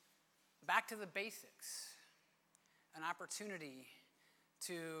back to the basics, an opportunity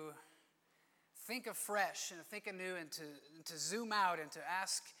to think afresh and think anew and to zoom out and to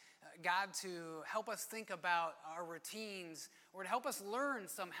ask God to help us think about our routines or to help us learn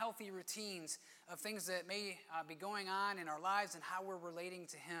some healthy routines of things that may be going on in our lives and how we're relating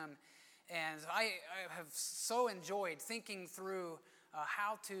to Him. And I have so enjoyed thinking through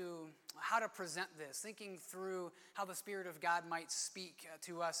how to present this, thinking through how the Spirit of God might speak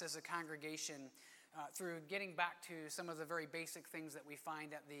to us as a congregation through getting back to some of the very basic things that we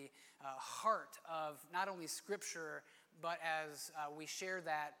find at the heart of not only Scripture, but as we share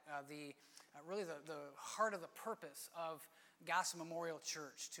that, really the heart of the purpose of Gospel Memorial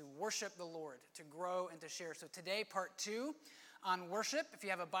Church, to worship the Lord, to grow and to share. So today, part 2 on worship. If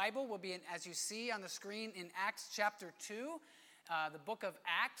you have a Bible, we'll be in, as you see on the screen, in Acts chapter 2. The book of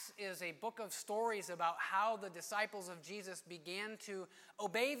Acts is a book of stories about how the disciples of Jesus began to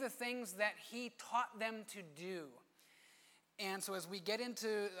obey the things that He taught them to do. And so as we get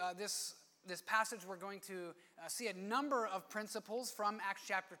into this passage, we're going to see a number of principles from Acts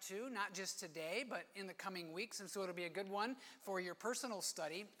chapter 2, not just today, but in the coming weeks. And so it'll be a good one for your personal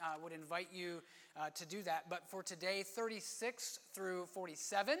study. I would invite you to do that. But for today, 36 through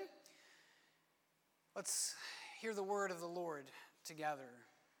 47, let's hear the word of the Lord together.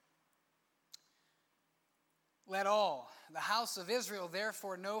 Let all the house of Israel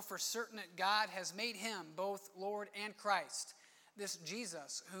therefore know for certain that God has made Him both Lord and Christ, this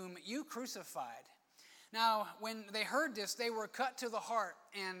Jesus whom you crucified. Now, when they heard this, they were cut to the heart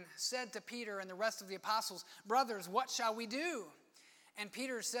and said to Peter and the rest of the apostles, "Brothers, what shall we do?" And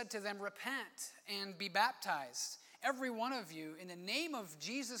Peter said to them, "Repent and be baptized, every one of you, in the name of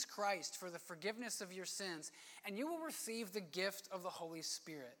Jesus Christ for the forgiveness of your sins, and you will receive the gift of the Holy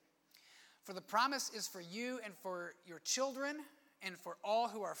Spirit. For the promise is for you and for your children and for all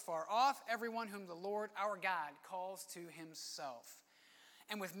who are far off, everyone whom the Lord our God calls to Himself."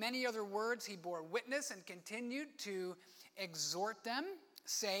 And with many other words he bore witness and continued to exhort them,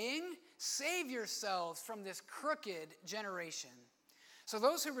 saying, "Save yourselves from this crooked generation." So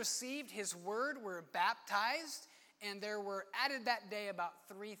those who received His word were baptized, and there were added that day about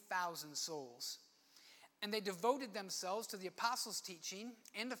 3,000 souls. And they devoted themselves to the apostles' teaching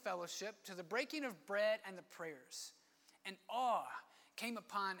and to fellowship, to the breaking of bread and the prayers. And awe came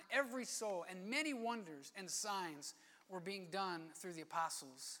upon every soul, and many wonders and signs were being done through the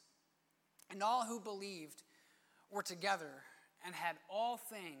apostles. And all who believed were together and had all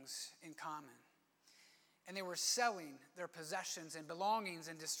things in common. And they were selling their possessions and belongings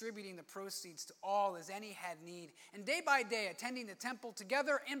and distributing the proceeds to all as any had need. And day by day, attending the temple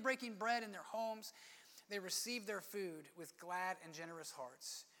together and breaking bread in their homes, they received their food with glad and generous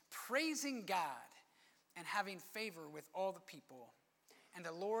hearts, praising God and having favor with all the people. And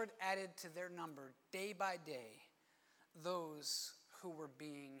the Lord added to their number day by day those who were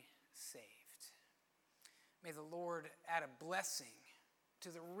being saved. May the Lord add a blessing to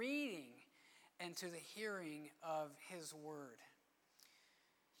the reading and to the hearing of His word.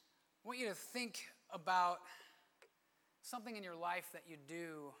 I want you to think about something in your life that you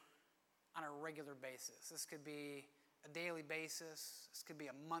do on a regular basis. This could be a daily basis. This could be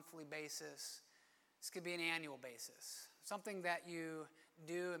a monthly basis. This could be an annual basis. Something that you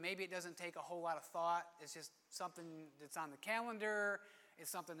do, and maybe it doesn't take a whole lot of thought. It's just something that's on the calendar. It's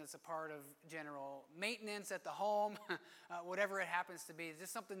something that's a part of general maintenance at the home, whatever it happens to be. It's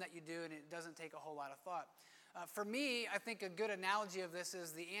just something that you do, and it doesn't take a whole lot of thought. For me, I think a good analogy of this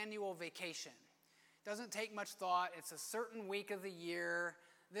is the annual vacation. It doesn't take much thought. It's a certain week of the year.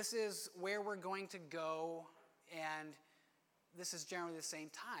 This is where we're going to go, and this is generally the same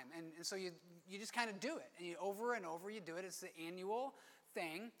time. And so you just kind of do it, and over and over you do it. It's the annual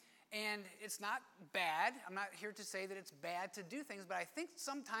thing. And it's not bad. I'm not here to say that it's bad to do things, but I think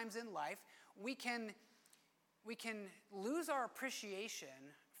sometimes in life we can lose our appreciation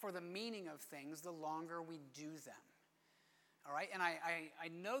for the meaning of things the longer we do them. All right? And I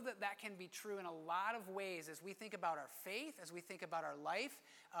know that can be true in a lot of ways as we think about our faith, as we think about our life,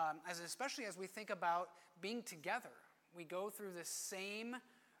 especially as we think about being together. We go through the same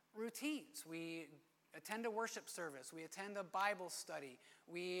routines. We attend a worship service. We attend a Bible study.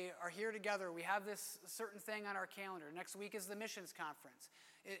 We are here together. We have this certain thing on our calendar. Next week is the missions conference.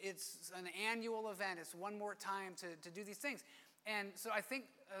 It's an annual event. It's one more time to do these things. And so I think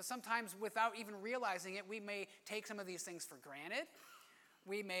sometimes without even realizing it, we may take some of these things for granted.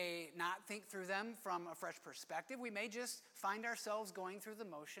 We may not think through them from a fresh perspective. We may just find ourselves going through the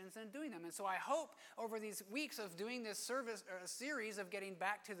motions and doing them. And so I hope over these weeks of doing this series of getting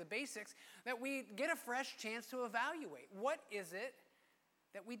back to the basics that we get a fresh chance to evaluate. What is it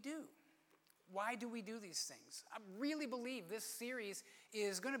that we do? Why do we do these things? I really believe this series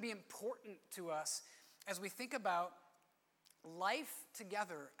is going to be important to us as we think about life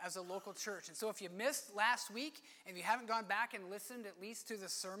together as a local church. And so if you missed last week, and if you haven't gone back and listened at least to the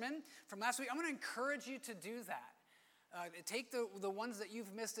sermon from last week, I'm going to encourage you to do that. Take the ones that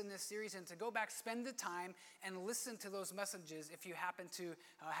you've missed in this series and to go back, spend the time, and listen to those messages if you happen to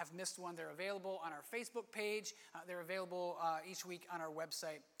have missed one. They're available on our Facebook page. They're available each week on our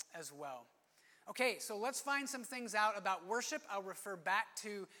website as well. Okay, so let's find some things out about worship. I'll refer back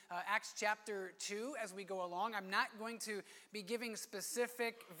to Acts chapter 2 as we go along. I'm not going to be giving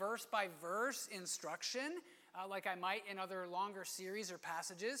specific verse-by-verse instruction like I might in other longer series or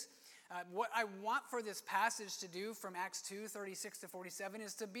passages. What I want for this passage to do from Acts 2, 36 to 47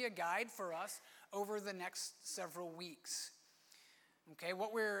 is to be a guide for us over the next several weeks. Okay,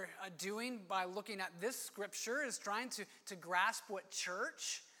 what we're doing by looking at this scripture is trying to grasp what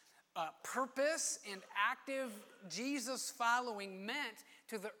church, purpose, and active Jesus following meant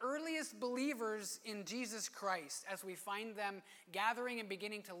to the earliest believers in Jesus Christ as we find them gathering and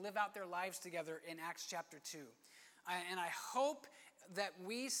beginning to live out their lives together in Acts chapter 2. And I hope that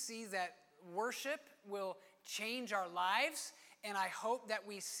we see that worship will change our lives, and I hope that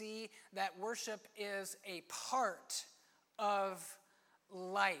we see that worship is a part of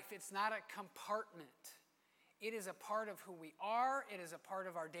life. It's not a compartment. It is a part of who we are. It is a part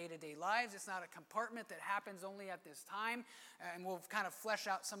of our day-to-day lives. It's not a compartment that happens only at this time, and we'll kind of flesh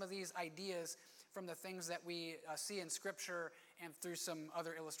out some of these ideas from the things that we see in Scripture and through some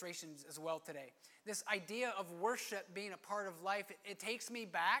other illustrations as well today. This idea of worship being a part of life, it takes me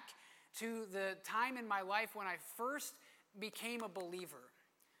back to the time in my life when I first became a believer.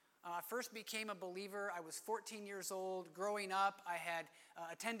 I first became a believer. I was 14 years old. Growing up, I had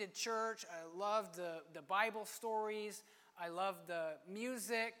attended church. I loved the Bible stories. I loved the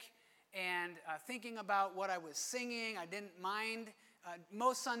music and thinking about what I was singing. I didn't mind.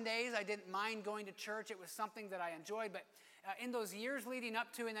 Most Sundays, I didn't mind going to church. It was something that I enjoyed. But in those years leading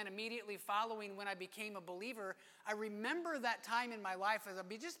up to and then immediately following when I became a believer, I remember that time in my life as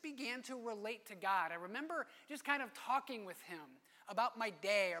I just began to relate to God. I remember just kind of talking with Him about my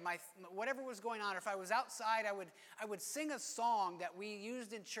day or my whatever was going on. Or if I was outside, I would sing a song that we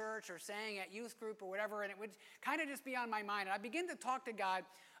used in church or sang at youth group or whatever, and it would kind of just be on my mind. And I begin to talk to God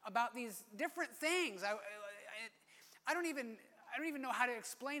about these different things. I don't even know how to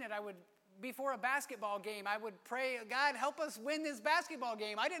explain it. Before a basketball game, I would pray, God, help us win this basketball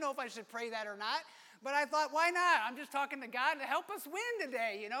game. I didn't know if I should pray that or not, but I thought, why not? I'm just talking to God to help us win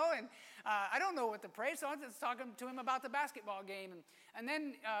today, and I don't know what to pray, so I'm just talking to Him about the basketball game. And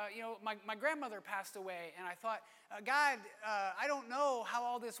then, my grandmother passed away, and I thought, God, I don't know how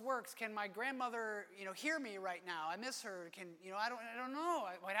all this works. Can my grandmother, hear me right now? I miss her. I don't know.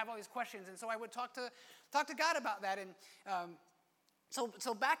 I'd have all these questions, and so I would talk to God about that. And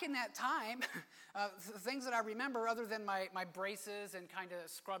So back in that time, the things that I remember, other than my braces and kind of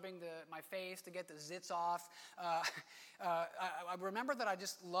scrubbing my face to get the zits off, I remember that I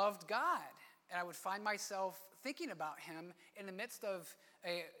just loved God. And I would find myself thinking about Him in the midst of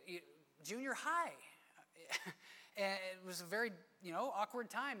a junior high. And it was a very, awkward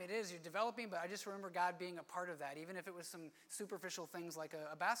time. It is. You're developing, but I just remember God being a part of that, even if it was some superficial things like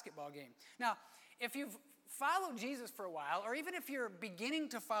a basketball game. Now, if you've followed Jesus for a while, or even if you're beginning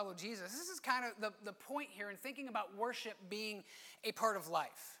to follow Jesus, this is kind of the point here in thinking about worship being a part of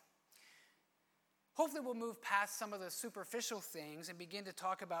life. Hopefully we'll move past some of the superficial things and begin to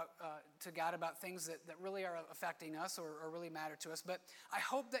talk to God about things that really are affecting us or really matter to us. But I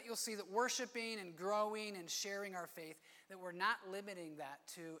hope that you'll see that worshiping and growing and sharing our faith, that we're not limiting that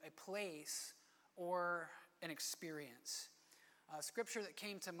to a place or an experience. Scripture that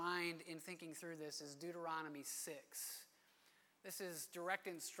came to mind in thinking through this is Deuteronomy 6. This is direct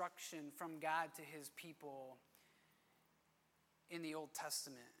instruction from God to His people in the Old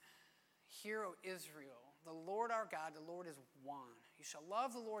Testament. Hear, O Israel, the Lord our God, the Lord is one. You shall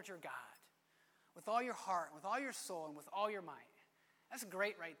love the Lord your God with all your heart, with all your soul, and with all your might. That's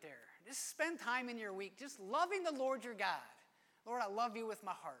great right there. Just spend time in your week just loving the Lord your God. Lord, I love you with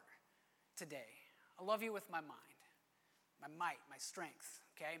my heart today. I love you with my mind, my might, my strength,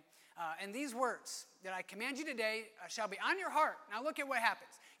 okay? And these words that I command you today shall be on your heart. Now look at what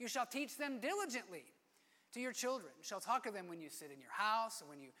happens. You shall teach them diligently to your children. You shall talk of them when you sit in your house, and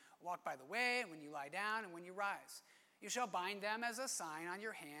when you walk by the way, and when you lie down, and when you rise. You shall bind them as a sign on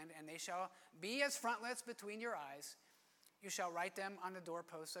your hand, and they shall be as frontlets between your eyes. You shall write them on the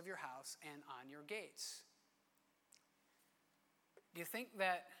doorposts of your house and on your gates. Do you think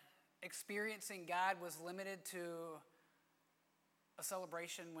that experiencing God was limited to a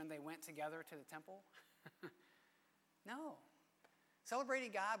celebration when they went together to the temple? No.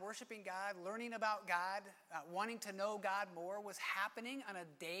 Celebrating God, worshiping God, learning about God, wanting to know God more was happening on a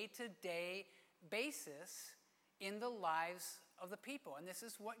day-to-day basis in the lives of the people. And this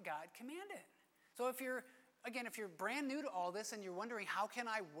is what God commanded. So if you're brand new to all this and you're wondering, how can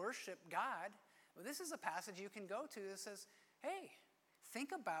I worship God? Well, this is a passage you can go to that says, hey, think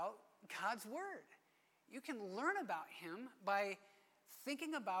about God's word. You can learn about him by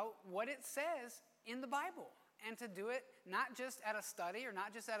thinking about what it says in the Bible, and to do it not just at a study or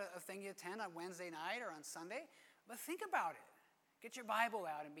not just at a thing you attend on Wednesday night or on Sunday, but think about it. Get your Bible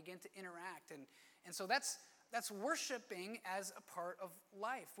out and begin to interact. And so that's worshiping as a part of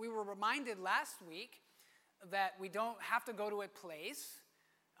life. We were reminded last week that we don't have to go to a place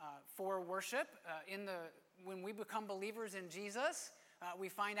for worship. When we become believers in Jesus, we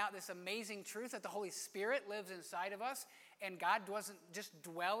find out this amazing truth that the Holy Spirit lives inside of us, and God doesn't just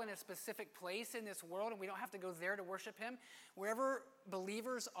dwell in a specific place in this world, and we don't have to go there to worship him. Wherever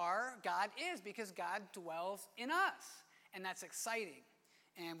believers are, God is, because God dwells in us, and that's exciting,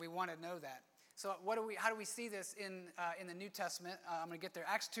 and we want to know that. So how do we see this in the New Testament? I'm going to get there.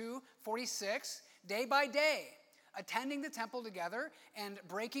 Acts 2:46, day by day, attending the temple together and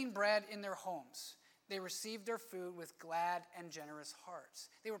breaking bread in their homes. They received their food with glad and generous hearts.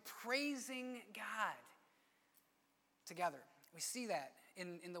 They were praising God together. We see that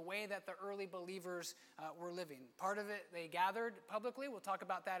in the way that the early believers were living. Part of it, they gathered publicly. We'll talk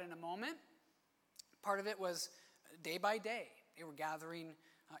about that in a moment. Part of it was day by day. They were gathering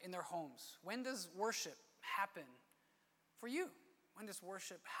in their homes. When does worship happen for you? When does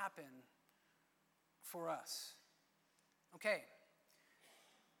worship happen for us? Okay,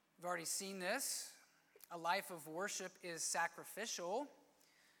 we've already seen this. A life of worship is sacrificial.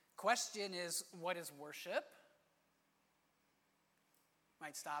 Question is, what is worship?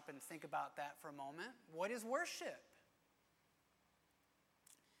 Might stop and think about that for a moment. What is worship?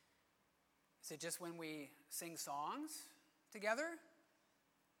 Is it just when we sing songs together?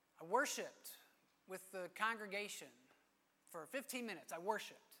 I worshiped with the congregation for 15 minutes. I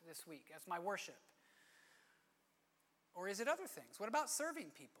worshiped this week. That's my worship. Or is it other things? What about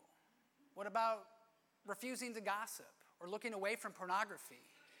serving people? What about refusing to gossip, or looking away from pornography,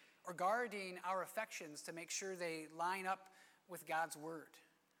 or guarding our affections to make sure they line up with God's word?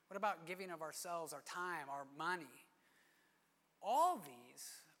 What about giving of ourselves, our time, our money? All these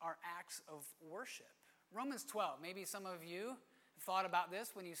are acts of worship. Romans 12, maybe some of you thought about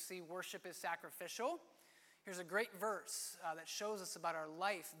this when you see worship is sacrificial. Here's a great verse that shows us about our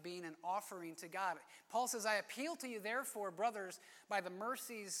life being an offering to God. Paul says, I appeal to you, therefore, brothers, by the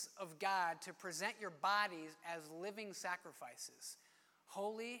mercies of God, to present your bodies as living sacrifices,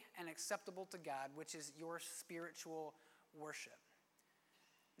 holy and acceptable to God, which is your spiritual worship.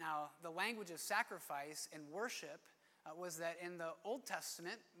 Now, the language of sacrifice and worship was that in the Old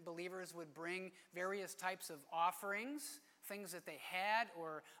Testament, believers would bring various types of offerings, things that they had,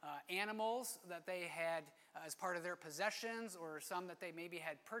 or animals that they had as part of their possessions, or some that they maybe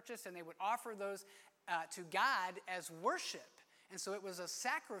had purchased, and they would offer those to God as worship. And so it was a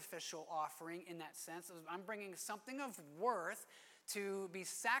sacrificial offering in that sense. I'm bringing something of worth to be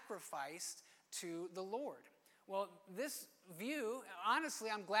sacrificed to the Lord. Well, this view, honestly,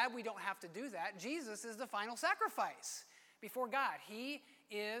 I'm glad we don't have to do that. Jesus is the final sacrifice before God. He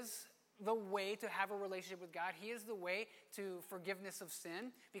is the way to have a relationship with God. He is the way to forgiveness of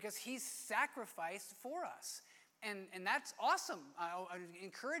sin, because he's sacrificed for us. And that's awesome. I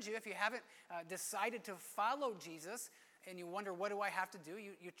encourage you, if you haven't decided to follow Jesus and you wonder, what do I have to do?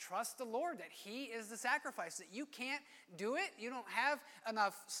 You trust the Lord that he is the sacrifice, that you can't do it. You don't have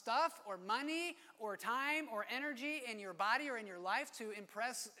enough stuff or money or time or energy in your body or in your life to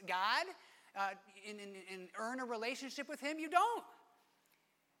impress God and earn a relationship with him. You don't.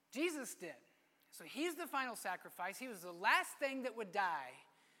 Jesus did. So he's the final sacrifice. He was the last thing that would die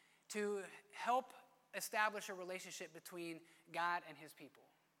to help establish a relationship between God and his people.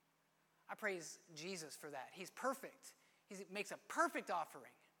 I praise Jesus for that. He's perfect. He makes a perfect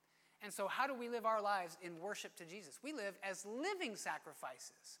offering. And so how do we live our lives in worship to Jesus? We live as living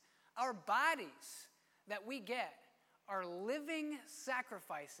sacrifices. Our bodies that we get are living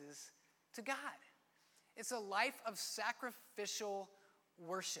sacrifices to God. It's a life of sacrificial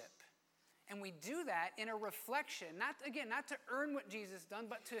worship. And we do that in a reflection, not to earn what Jesus done,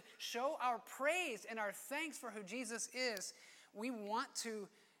 but to show our praise and our thanks for who Jesus is. We want to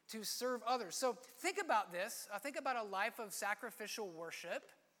serve others. So think about this. Think about a life of sacrificial worship.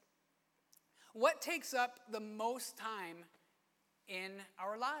 What takes up the most time in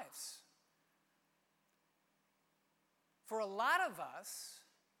our lives? For a lot of us,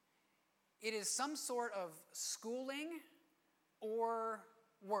 it is some sort of schooling or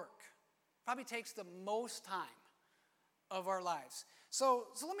work. Probably takes the most time of our lives. So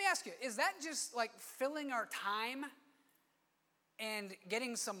let me ask you, is that just like filling our time and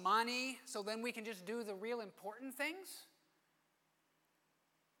getting some money so then we can just do the real important things?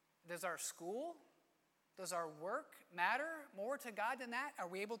 Does our school, does our work matter more to God than that? Are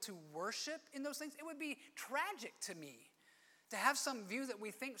we able to worship in those things? It would be tragic to me to have some view that we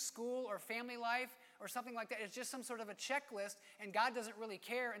think school or family life or something like that is just some sort of a checklist and God doesn't really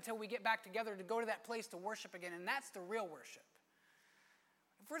care until we get back together to go to that place to worship again, and that's the real worship.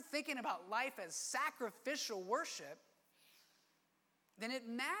 If we're thinking about life as sacrificial worship, then it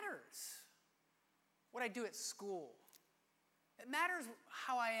matters what I do at school. It matters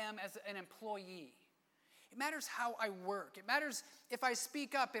how I am as an employee. It matters how I work. It matters if I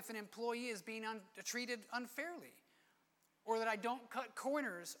speak up if an employee is being treated unfairly, or that I don't cut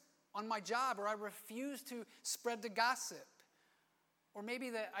corners on my job, or I refuse to spread the gossip, or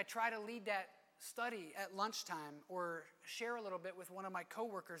maybe that I try to lead that study at lunchtime or share a little bit with one of my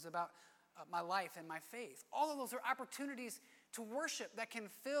coworkers about my life and my faith. All of those are opportunities to worship that can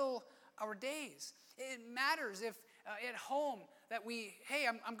fill our days. It matters if at home that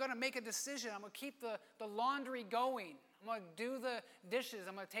I'm going to make a decision. I'm going to keep the laundry going. I'm going to do the dishes.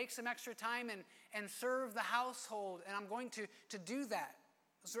 I'm going to take some extra time and serve the household, and I'm going to do that.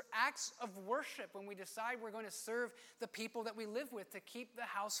 Those are acts of worship when we decide we're going to serve the people that we live with to keep the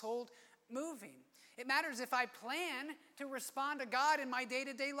household moving. It matters if I plan to respond to God in my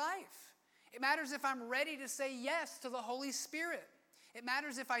day-to-day life. It matters if I'm ready to say yes to the Holy Spirit. It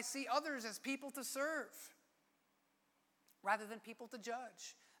matters if I see others as people to serve rather than people to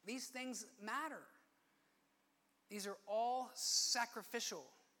judge. These things matter. These are all sacrificial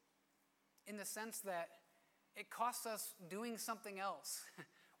in the sense that it costs us doing something else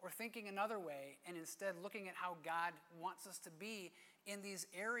or thinking another way and instead looking at how God wants us to be in these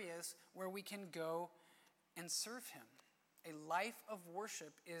areas where we can go and serve Him. A life of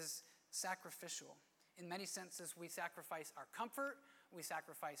worship is sacrificial. In many senses, we sacrifice our comfort, we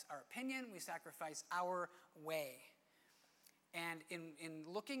sacrifice our opinion, we sacrifice our way. And in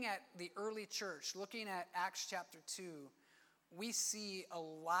looking at the early church, looking at Acts chapter 2, we see a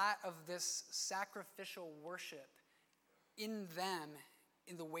lot of this sacrificial worship in them,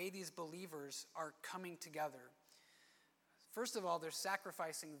 in the way these believers are coming together. First of all, they're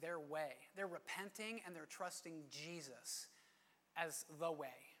sacrificing their way. They're repenting and they're trusting Jesus as the way.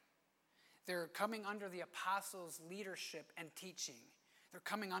 They're coming under the apostles' leadership and teaching. They're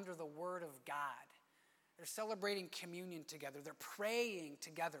coming under the word of God. They're celebrating communion together. They're praying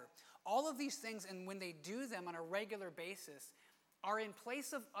together. All of these things, and when they do them on a regular basis, are in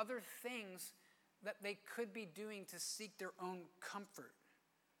place of other things that they could be doing to seek their own comfort.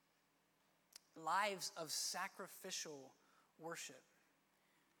 Lives of sacrificial worship.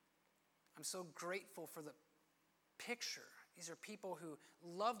 I'm so grateful for the picture. These are people who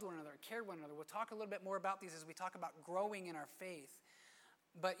loved one another, cared one another. We'll talk a little bit more about these as we talk about growing in our faith.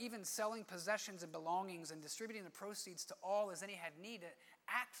 But even selling possessions and belongings and distributing the proceeds to all as any had need,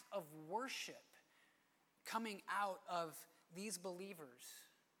 acts of worship coming out of these believers,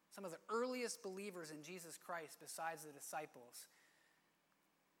 some of the earliest believers in Jesus Christ besides the disciples.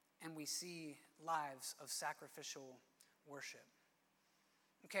 And we see lives of sacrificial worship.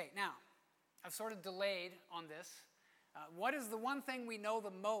 Okay, now, I've sort of delayed on this. What is the one thing we know the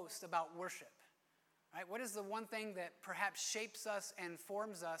most about worship? Right? What is the one thing that perhaps shapes us and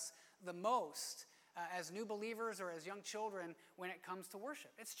forms us the most as new believers or as young children when it comes to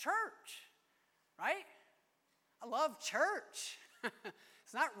worship? It's church, right? I love church.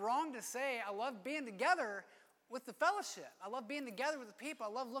 It's not wrong to say I love being together with the fellowship. I love being together with the people. I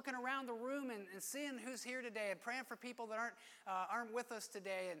love looking around the room and seeing who's here today and praying for people that aren't with us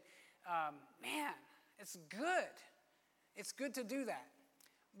today. And man, it's good. It's good to do that.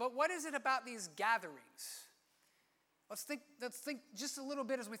 But what is it about these gatherings? Let's think just a little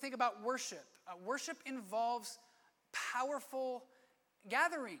bit as we think about worship. Worship involves powerful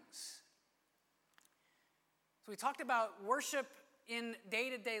gatherings. So we talked about worship in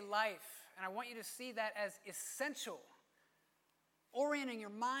day-to-day life, and I want you to see that as essential, orienting your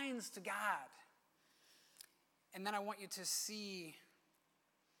minds to God. And then I want you to see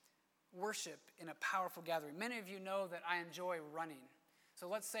worship in a powerful gathering. Many of you know that I enjoy running. So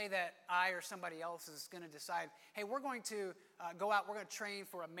let's say that I or somebody else is going to decide, hey, we're going to go out, we're going to train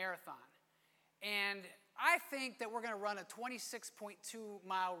for a marathon. And I think that we're going to run a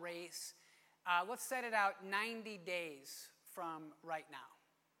 26.2-mile race. Let's set it out 90 days from right now.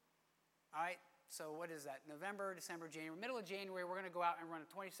 All right? So what is that? November, December, January. Middle of January, we're going to go out and run a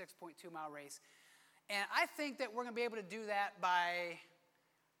 26.2-mile race. And I think that we're going to be able to do that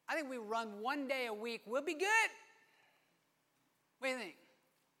I think we run 1 day a week. We'll be good. What do you think?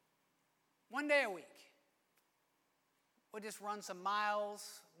 1 day a week. We'll just run some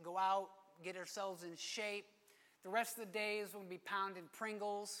miles, go out, get ourselves in shape. The rest of the days we'll be pounding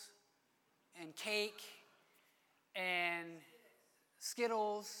Pringles and cake and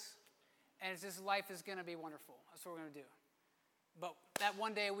Skittles, and it's just life is going to be wonderful. That's what we're going to do. But that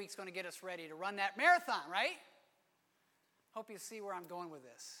 1 day a week is going to get us ready to run that marathon, right? Hope you see where I'm going with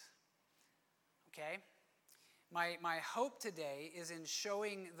this. Okay? My hope today is in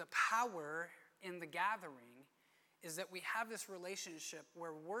showing the power in the gathering is that we have this relationship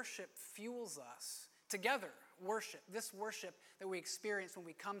where worship fuels us together. Worship, this worship that we experience when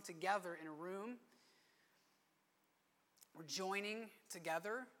we come together in a room, we're joining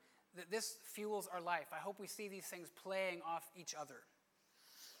together, that this fuels our life. I hope we see these things playing off each other.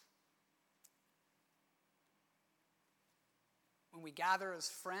 When we gather as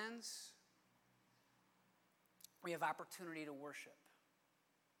friends, we have opportunity to worship.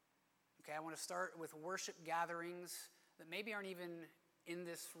 Okay, I want to start with worship gatherings that maybe aren't even in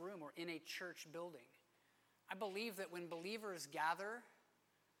this room or in a church building. I believe that when believers gather,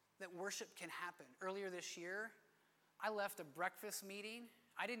 that worship can happen. Earlier this year, I left a breakfast meeting.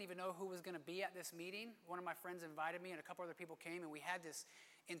 I didn't even know who was going to be at this meeting. One of my friends invited me, and a couple other people came, and we had this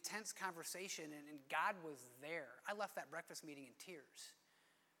intense conversation, and God was there. I left that breakfast meeting in tears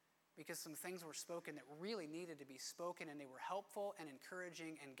because some things were spoken that really needed to be spoken, and they were helpful and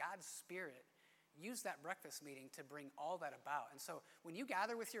encouraging, and God's Spirit used that breakfast meeting to bring all that about. And so when you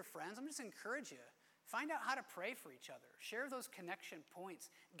gather with your friends, I'm just encourage you, find out how to pray for each other. Share those connection points.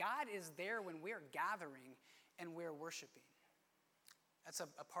 God is there when we're gathering and we're worshiping. That's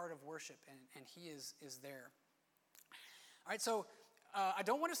a part of worship, and he is there. All right, so I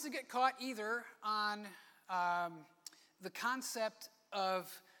don't want us to get caught either on the concept of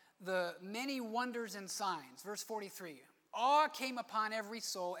the many wonders and signs. Verse 43, awe came upon every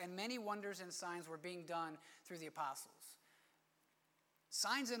soul, and many wonders and signs were being done through the apostles.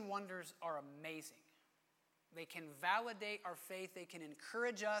 Signs and wonders are amazing. They can validate our faith. They can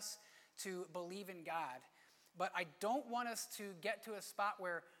encourage us to believe in God. But I don't want us to get to a spot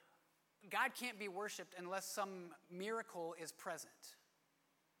where God can't be worshiped unless some miracle is present.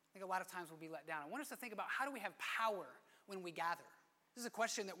 I think a lot of times we'll be let down. I want us to think about, how do we have power when we gather? This is a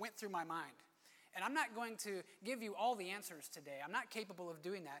question that went through my mind. And I'm not going to give you all the answers today. I'm not capable of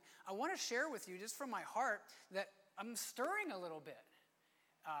doing that. I want to share with you just from my heart that I'm stirring a little bit.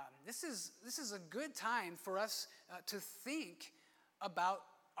 This is a good time for us to think about,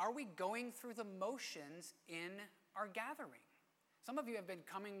 are we going through the motions in our gathering? Some of you have been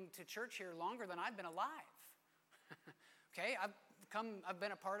coming to church here longer than I've been alive. Okay, I've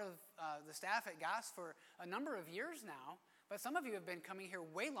been a part of the staff at Goss for a number of years now, but some of you have been coming here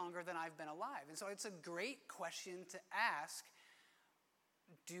way longer than I've been alive. And so it's a great question to ask.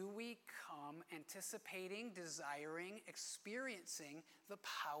 Do we come anticipating, desiring, experiencing the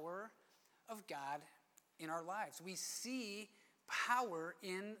power of God in our lives? We see power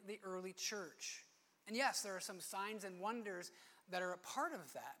in the early church. And yes, there are some signs and wonders that are a part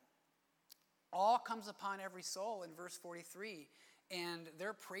of that. Awe comes upon every soul in verse 43, and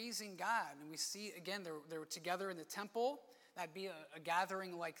they're praising God. And we see, again, they're together in the temple. That'd be a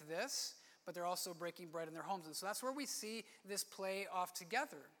gathering like this, but they're also breaking bread in their homes. And so that's where we see this play off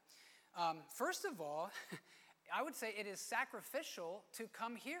together. First of all, I would say it is sacrificial to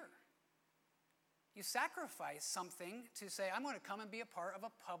come here. You sacrifice something to say, I'm going to come and be a part of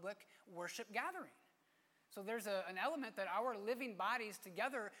a public worship gathering. So there's an element that our living bodies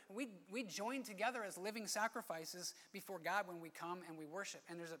together, we join together as living sacrifices before God when we come and we worship.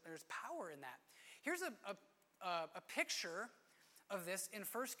 And there's power in that. Here's a picture of this in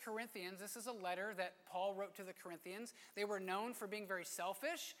 1 Corinthians. This is a letter that Paul wrote to the Corinthians. They were known for being very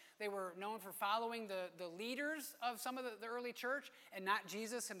selfish. They were known for following the leaders of some of the early church and not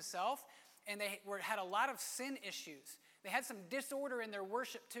Jesus himself. And they had a lot of sin issues. They had some disorder in their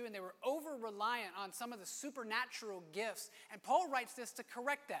worship too, and they were over-reliant on some of the supernatural gifts. And Paul writes this to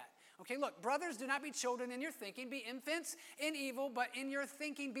correct that. Okay, look, brothers, do not be children in your thinking. Be infants in evil, but in your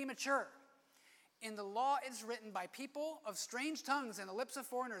thinking be mature. In the law it's written, by people of strange tongues and the lips of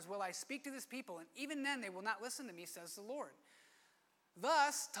foreigners will I speak to this people, and even then they will not listen to me, says the Lord.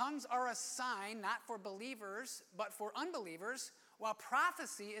 Thus, tongues are a sign not for believers, but for unbelievers, while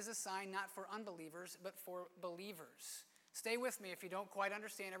prophecy is a sign not for unbelievers, but for believers. Stay with me if you don't quite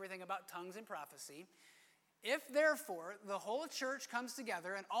understand everything about tongues and prophecy. If therefore the whole church comes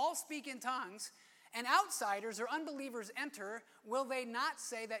together and all speak in tongues, and outsiders or unbelievers enter, will they not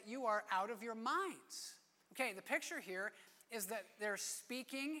say that you are out of your minds? Okay, the picture here is that they're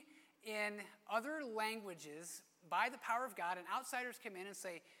speaking in other languages by the power of God, and outsiders come in and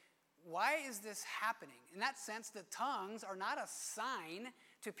say, why is this happening? In that sense, the tongues are not a sign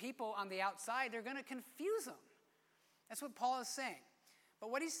to people on the outside. They're going to confuse them. That's what Paul is saying.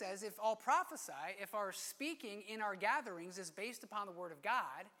 But what he says, if all prophesy, if our speaking in our gatherings is based upon the word of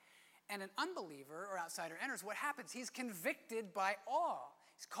God, and an unbeliever or outsider enters, what happens? He's convicted by all.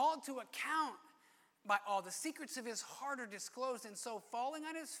 He's called to account by all. The secrets of his heart are disclosed, and so falling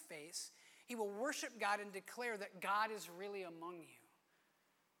on his face, he will worship God and declare that God is really among you.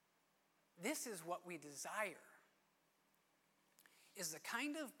 This is what we desire, is the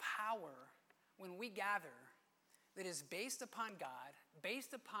kind of power when we gather that is based upon God,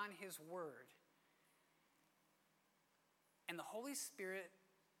 based upon his word. And the Holy Spirit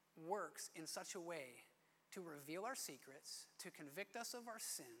works in such a way to reveal our secrets, to convict us of our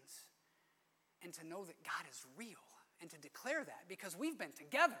sins, and to know that God is real, and to declare that because we've been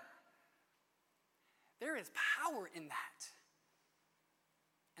together. There is power in that.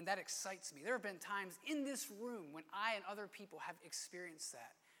 And that excites me. There have been times in this room when I and other people have experienced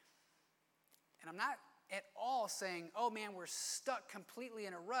that. And I'm not at all saying, oh man, we're stuck completely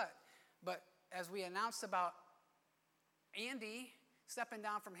in a rut. But as we announced about Andy stepping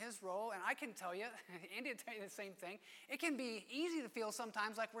down from his role, and I can tell you, Andy will tell you the same thing, it can be easy to feel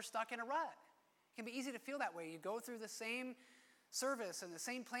sometimes like we're stuck in a rut. It can be easy to feel that way. You go through the same service and the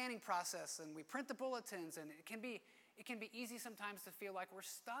same planning process, and we print the bulletins, and it can be easy sometimes to feel like we're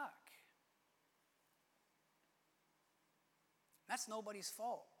stuck. That's nobody's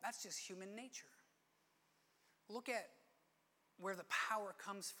fault. That's just human nature. Look at where the power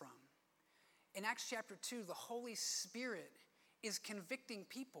comes from. In Acts chapter 2, the Holy Spirit is convicting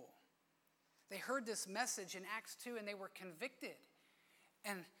people. They heard this message in Acts 2 and they were convicted.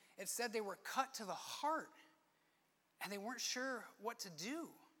 And it said they were cut to the heart and they weren't sure what to do.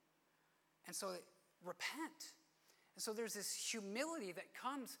 And so repent. And so there's this humility that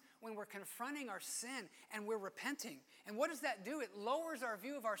comes when we're confronting our sin and we're repenting. And what does that do? It lowers our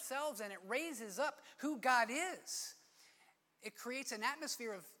view of ourselves and it raises up who God is. It creates an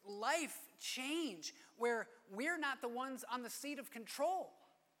atmosphere of life change where we're not the ones on the seat of control,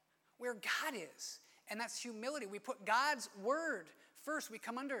 where God is. And that's humility. We put God's word first. We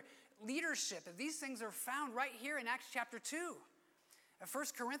come under leadership. And these things are found right here in Acts chapter 2. 1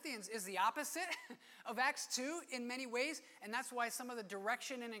 Corinthians is the opposite of Acts 2 in many ways, and that's why some of the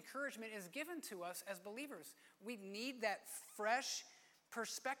direction and encouragement is given to us as believers. We need that fresh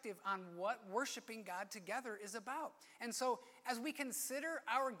perspective on what worshiping God together is about. And so as we consider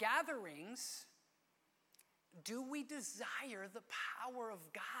our gatherings, do we desire the power of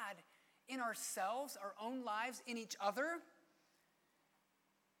God in ourselves, our own lives, in each other?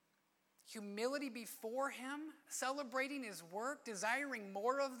 Humility before him, celebrating his work, desiring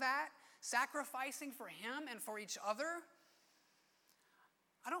more of that, sacrificing for him and for each other.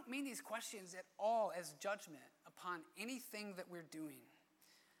 I don't mean these questions at all as judgment upon anything that we're doing.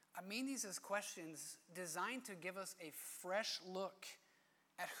 I mean these as questions designed to give us a fresh look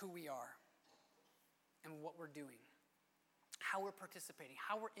at who we are and what we're doing, how we're participating,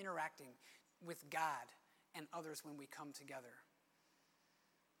 how we're interacting with God and others when we come together.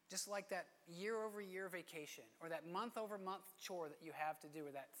 Just like that year-over-year vacation or that month-over-month chore that you have to do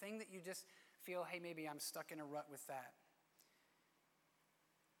or that thing that you just feel, hey, maybe I'm stuck in a rut with that.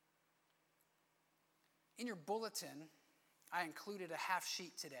 In your bulletin, I included a half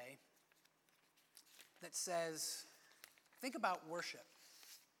sheet today that says, think about worship.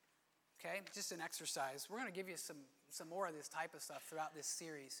 Okay? Just an exercise. We're going to give you some more of this type of stuff throughout this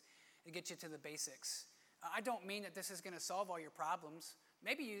series to get you to the basics. I don't mean that this is going to solve all your problems.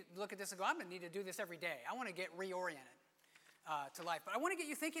 Maybe you look at this and go, I'm going to need to do this every day. I want to get reoriented to life. But I want to get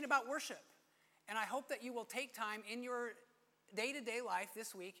you thinking about worship. And I hope that you will take time in your day-to-day life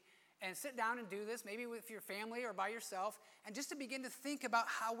this week and sit down and do this, maybe with your family or by yourself, and just to begin to think about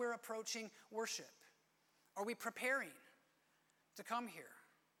how we're approaching worship. Are we preparing to come here?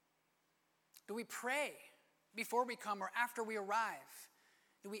 Do we pray before we come or after we arrive?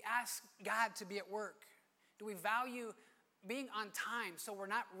 Do we ask God to be at work? Do we value being on time so we're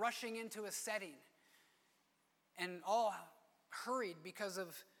not rushing into a setting and all hurried because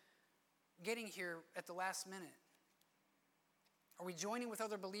of getting here at the last minute? Are we joining with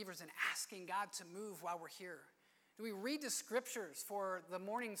other believers and asking God to move while we're here? Do we read the scriptures for the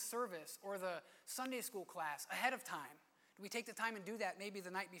morning service or the Sunday school class ahead of time? Do we take the time and do that maybe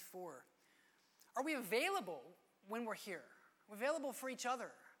the night before? Are we available when we're here? Are we available for each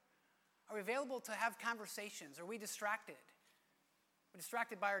other? Are we available to have conversations? Are we distracted? We're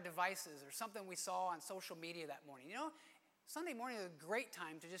distracted by our devices or something we saw on social media that morning. You know, Sunday morning is a great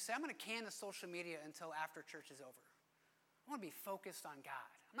time to just say, I'm going to can the social media until after church is over. I want to be focused on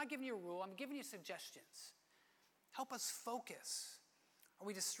God. I'm not giving you a rule. I'm giving you suggestions. Help us focus. Are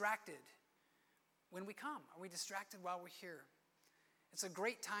we distracted when we come? Are we distracted while we're here? It's a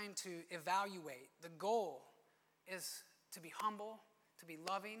great time to evaluate. The goal is to be humble, to be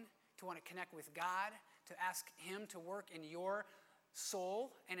loving, to want to connect with God, to ask Him to work in your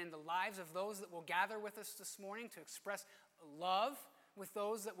soul and in the lives of those that will gather with us this morning, to express love with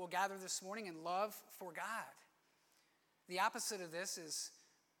those that will gather this morning and love for God. The opposite of this is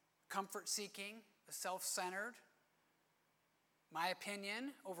comfort-seeking, self-centered, my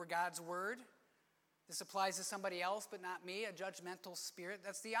opinion over God's word. This applies to somebody else but not me, a judgmental spirit.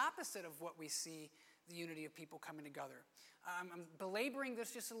 That's the opposite of what we see the unity of people coming together. I'm belaboring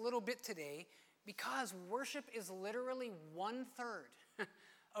this just a little bit today because worship is literally 1/3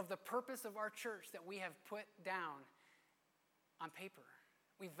 of the purpose of our church that we have put down on paper.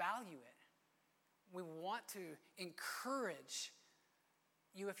 We value it. We want to encourage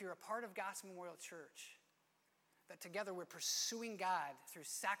you, if you're a part of Gospel Memorial Church, that together we're pursuing God through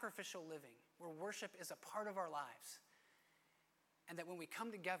sacrificial living, where worship is a part of our lives. And that when we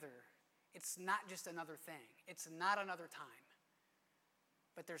come together, it's not just another thing. It's not another time.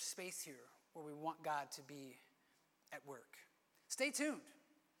 But there's space here where we want God to be at work. Stay tuned.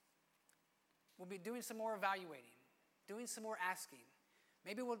 We'll be doing some more evaluating, doing some more asking.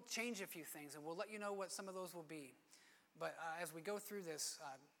 Maybe we'll change a few things, and we'll let you know what some of those will be. But as we go through this,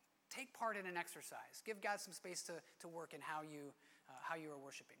 take part in an exercise. Give God some space to work in how you are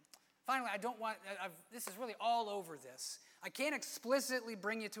worshiping. Finally, this is really all over this. I can't explicitly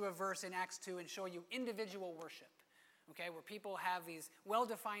bring you to a verse in Acts 2 and show you individual worship, okay, where people have these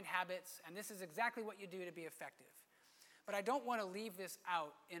well-defined habits, and this is exactly what you do to be effective. But I don't want to leave this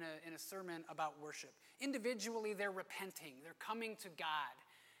out in a sermon about worship. Individually, they're repenting. They're coming to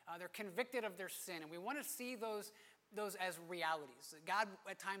God. They're convicted of their sin, and we want to see those as realities. God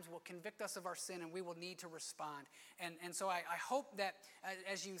at times will convict us of our sin and we will need to respond. And so I hope that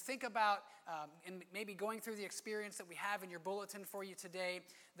as you think about and maybe going through the experience that we have in your bulletin for you today,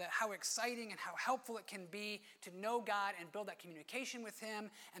 that how exciting and how helpful it can be to know God and build that communication with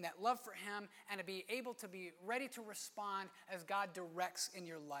Him and that love for Him, and to be able to be ready to respond as God directs in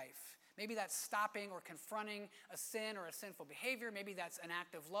your life. Maybe that's stopping or confronting a sin or a sinful behavior. Maybe that's an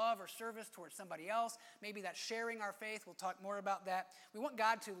act of love or service towards somebody else. Maybe that's sharing our faith. We'll talk more about that. We want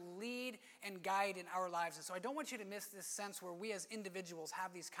God to lead and guide in our lives. And so I don't want you to miss this sense where we as individuals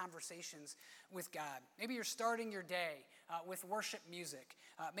have these conversations with God. Maybe you're starting your day with worship music.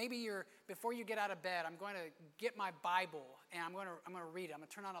 Maybe before you get out of bed, I'm going to get my Bible and I'm going to read it. I'm going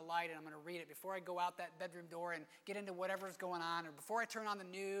to turn on a light and I'm going to read it before I go out that bedroom door and get into whatever's going on, or before I turn on the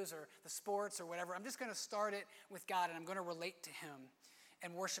news or the sports or whatever. I'm just going to start it with God, and I'm going to relate to Him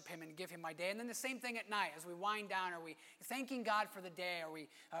and worship Him and give Him my day. And then the same thing at night as we wind down. Are we thanking God for the day? Are we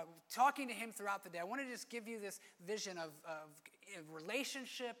talking to Him throughout the day? I want to just give you this vision of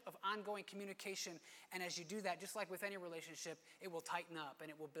relationship, of ongoing communication. And as you do that, just like with any relationship, it will tighten up and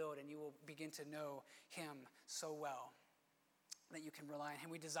it will build, and you will begin to know Him so well that you can rely on Him.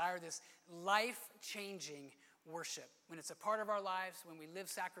 We desire this life-changing worship, when it's a part of our lives, when we live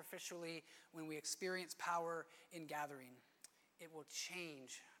sacrificially, when we experience power in gathering. It will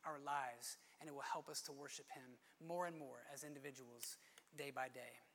change our lives, and it will help us to worship Him more and more as individuals day by day.